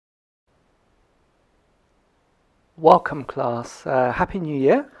Welcome class. Happy New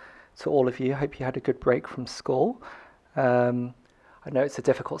Year to all of you. Hope you had a good break from school. I know it's a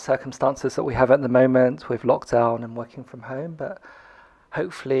difficult circumstances that we have at the moment with lockdown and working from home, but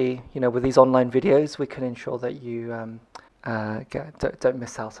hopefully, with these online videos, we can ensure that you don't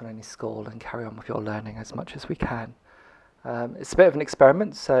miss out on any school and carry on with your learning as much as we can. It's a bit of an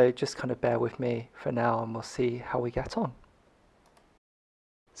experiment, so just kind of bear with me for now and we'll see how we get on.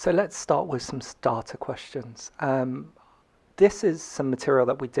 So let's start with some starter questions. This is some material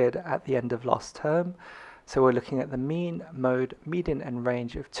that we did at the end of last term. So we're looking at the mean, mode, median and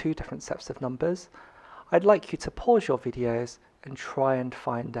range of two different sets of numbers. I'd like you to pause your videos and try and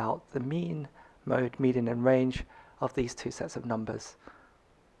find out the mean, mode, median and range of these two sets of numbers.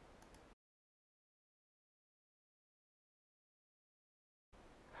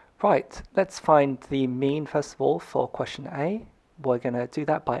 Right, let's find the mean first of all for question A. We're going to do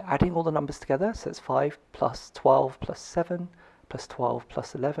that by adding all the numbers together. So it's 5 plus 12 plus 7 plus 12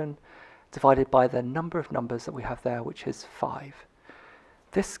 plus 11 divided by the number of numbers that we have there, which is 5.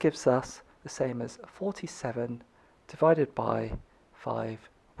 This gives us the same as 47 divided by 5,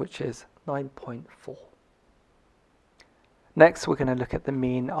 which is 9.4. Next, we're going to look at the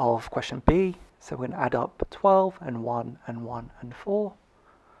mean of question B. So we're going to add up 12 and 1 and 1 and 4,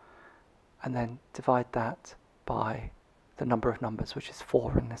 and then divide that by the number of numbers, which is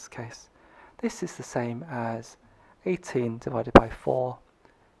 4 in this case. This is the same as 18 divided by 4,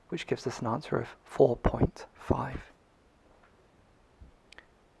 which gives us an answer of 4.5.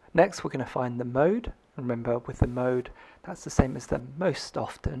 Next, we're going to find the mode. Remember, with the mode, that's the same as the most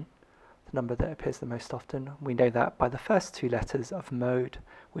often, the number that appears the most often. We know that by the first two letters of mode,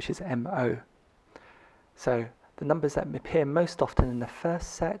 which is MO. So the numbers that appear most often in the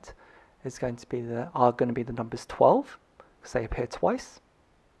first set are going to be the numbers 12, because they appear twice.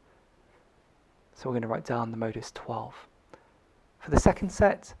 So we're going to write down the mode is 12. For the second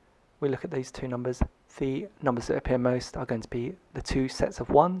set, we look at these two numbers. The numbers that appear most are going to be the two sets of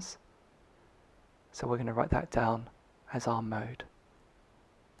ones. So we're going to write that down as our mode.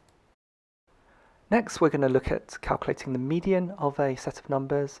 Next, we're going to look at calculating the median of a set of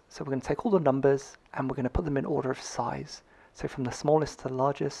numbers. So we're going to take all the numbers and we're going to put them in order of size. So from the smallest to the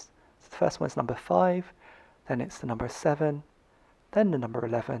largest. So the first one is number 5. Then it's the number 7, then the number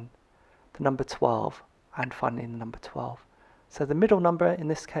 11, the number 12, and finally the number 12. So the middle number in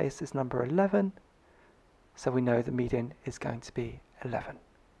this case is number 11, so we know the median is going to be 11.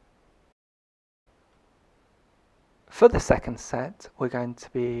 For the second set, we're going to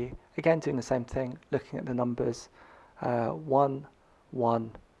be, again, doing the same thing, looking at the numbers 1,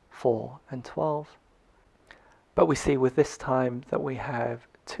 1, 4, and 12. But we see with this time that we have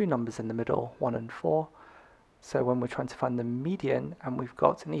two numbers in the middle, 1 and 4. So when we're trying to find the median and we've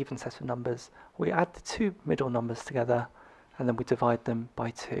got an even set of numbers, we add the two middle numbers together and then we divide them by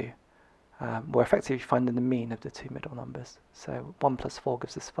 2. We're effectively finding the mean of the two middle numbers. So 1 plus 4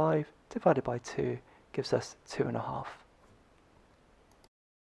 gives us 5, divided by 2 gives us 2.5.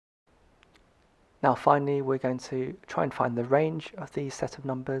 Now finally, we're going to try and find the range of these set of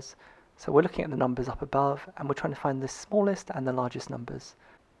numbers. So we're looking at the numbers up above and we're trying to find the smallest and the largest numbers.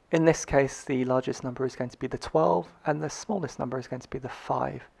 In this case, the largest number is going to be the 12 and the smallest number is going to be the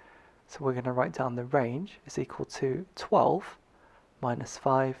 5. So we're going to write down the range is equal to 12 minus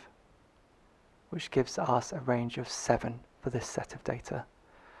 5, which gives us a range of 7 for this set of data.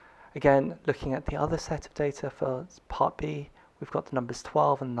 Again, looking at the other set of data for part B, we've got the numbers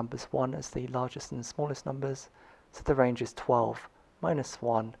 12 and numbers 1 as the largest and smallest numbers. So the range is 12 minus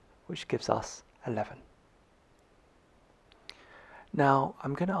 1, which gives us 11. Now,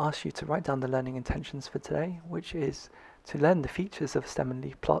 I'm going to ask you to write down the learning intentions for today, which is to learn the features of a stem and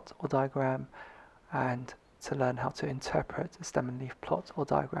leaf plot or diagram and to learn how to interpret a stem and leaf plot or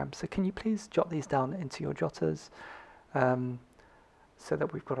diagram. So can you please jot these down into your jotters so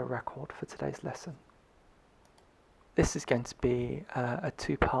that we've got a record for today's lesson. This is going to be a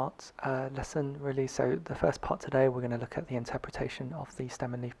two-part lesson, really. So the first part today, we're going to look at the interpretation of the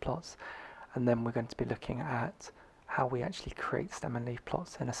stem and leaf plots, and then we're going to be looking at how we actually create stem and leaf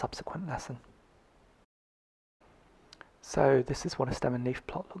plots in a subsequent lesson. So this is what a stem and leaf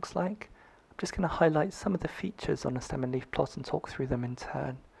plot looks like. I'm just going to highlight some of the features on a stem and leaf plot and talk through them in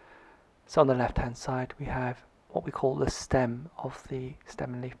turn. So on the left hand side we have what we call the stem of the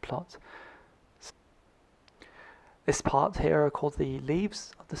stem and leaf plot. This part here are called the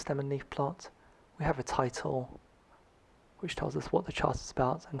leaves of the stem and leaf plot. We have a title which tells us what the chart is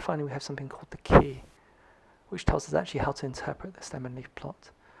about, and finally we have something called the key, which tells us actually how to interpret the stem and leaf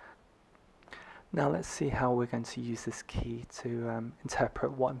plot. Now let's see how we're going to use this key to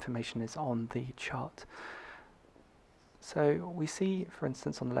interpret what information is on the chart. So we see, for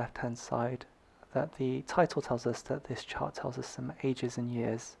instance, on the left-hand side, that the title tells us that this chart tells us some ages and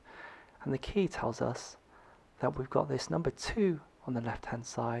years, and the key tells us that we've got this number 2 on the left-hand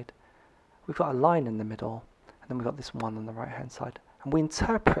side, we've got a line in the middle, and then we've got this 1 on the right-hand side. And we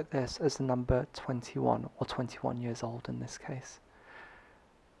interpret this as the number 21, or 21 years old in this case.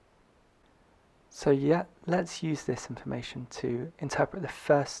 So yeah, let's use this information to interpret the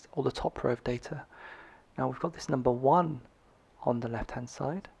first or the top row of data. Now we've got this number 1 on the left-hand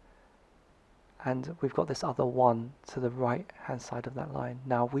side, and we've got this other 1 to the right-hand side of that line.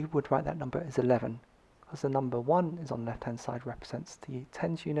 Now we would write that number as 11, because the number 1 is on the left-hand side, represents the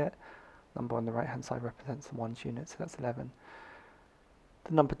tens unit, number on the right-hand side represents the ones unit, so that's 11.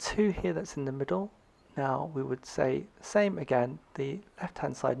 The number 2 here that's in the middle, now we would say the same again, the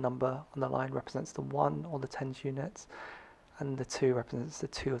left-hand side number on the line represents the 1 or the tens units, and the 2 represents the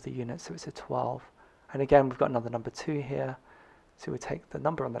 2 of the units, so it's a 12. And again, we've got another number 2 here, so we take the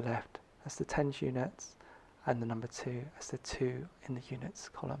number on the left as the tens units, and the number 2 as the 2 in the units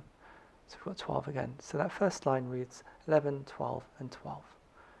column. So we've got 12 again. So that first line reads 11, 12, and 12.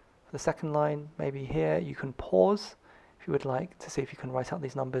 For the second line, maybe here you can pause if you would like to see if you can write out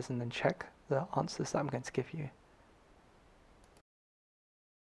these numbers and then check the answers that I'm going to give you.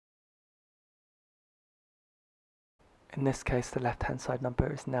 In this case, the left-hand side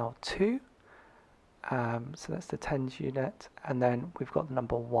number is now 2. So that's the tens unit, and then we've got the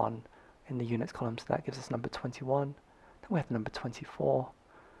number 1 in the units column, so that gives us number 21. Then we have the number 24.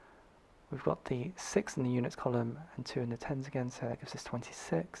 We've got the 6 in the units column and 2 in the tens again, so that gives us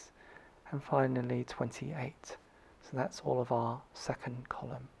 26. And finally 28. So that's all of our second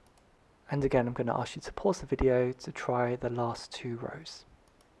column. And again, I'm going to ask you to pause the video to try the last 2 rows.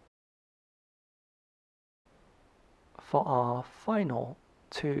 For our final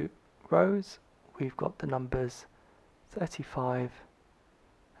 2 rows, we've got the numbers 35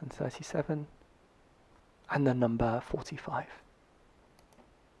 and 37 and the number 45.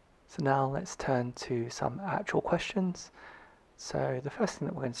 So now let's turn to some actual questions. So the first thing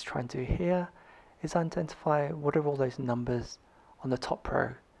that we're going to try and do here is identify what are all those numbers on the top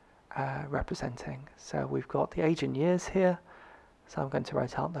row representing. So we've got the age in years here, so I'm going to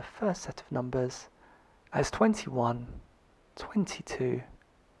write out the first set of numbers as 21, 22,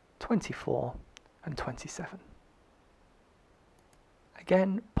 24 and 27.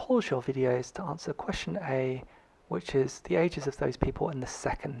 Again, pause your videos to answer question A, which is the ages of those people in the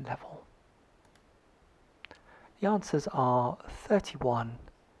second level. The answers are 31,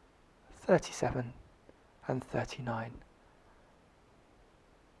 37 and 39.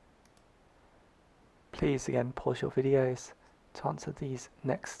 Please again pause your videos to answer these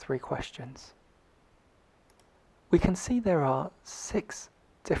next 3 questions. We can see there are 6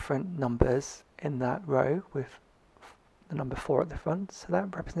 different numbers in that row with the number 4 at the front, so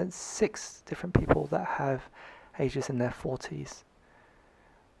that represents 6 different people that have ages in their 40s.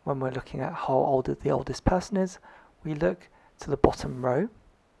 When we're looking at how old the oldest person is, we look to the bottom row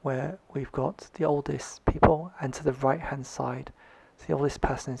where we've got the oldest people, and to the right hand side, so the oldest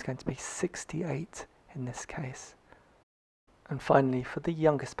person is going to be 68 in this case. And finally, for the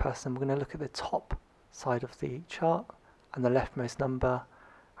youngest person, we're going to look at the top side of the chart and the leftmost number,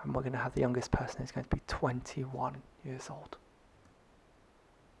 and we're going to have the youngest person is going to be 21 years old.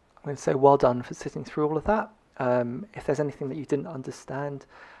 I'm going to say well done for sitting through all of that. If there's anything that you didn't understand,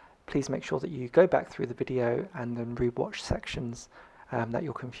 please make sure that you go back through the video and then rewatch sections that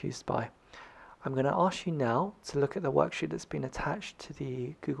you're confused by. I'm going to ask you now to look at the worksheet that's been attached to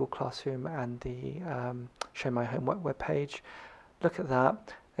the Google Classroom and the Show My Homework webpage. Look at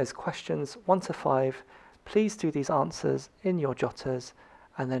that. There's questions 1 to 5. Please do these answers in your jotters,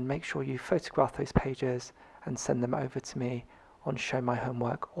 and then make sure you photograph those pages and send them over to me on Show My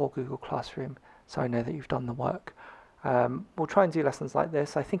Homework or Google Classroom, so I know that you've done the work. We'll try and do lessons like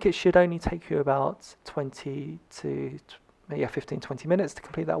this. I think it should only take you about 20 to 15-20 minutes to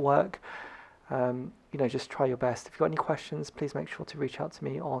complete that work. Just try your best. If you've got any questions, please make sure to reach out to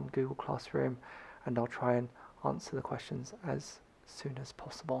me on Google Classroom, and I'll try and answer the questions as soon as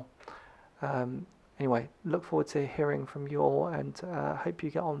possible. Anyway, look forward to hearing from you all, and hope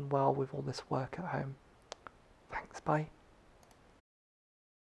you get on well with all this work at home. Thanks, bye.